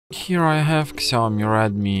Here I have XIAOMI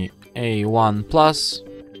Redmi A1 Plus,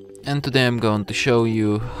 and today I'm going to show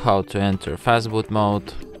you how to enter Fastboot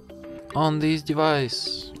mode on this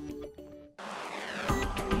device.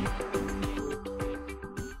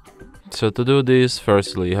 So to do this,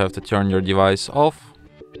 firstly you have to turn your device off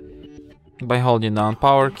by holding down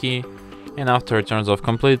power key, and after it turns off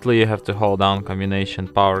completely you have to hold down combination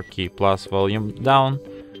power key plus volume down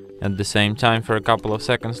at the same time for a couple of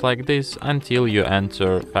seconds like this until you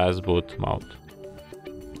enter Fastboot mode.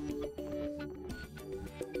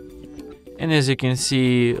 And as you can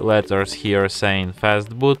see, letters here saying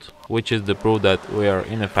Fastboot, which is the proof that we are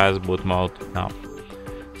in a Fastboot mode now.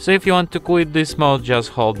 So if you want to quit this mode, just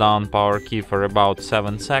hold down power key for about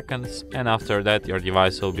 7 seconds, and after that your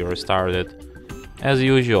device will be restarted as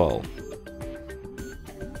usual.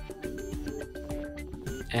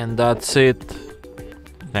 And that's it.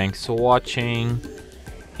 Thanks for watching.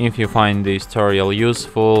 If you find this tutorial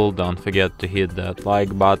useful, don't forget to hit that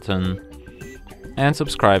like button and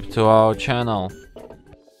subscribe to our channel.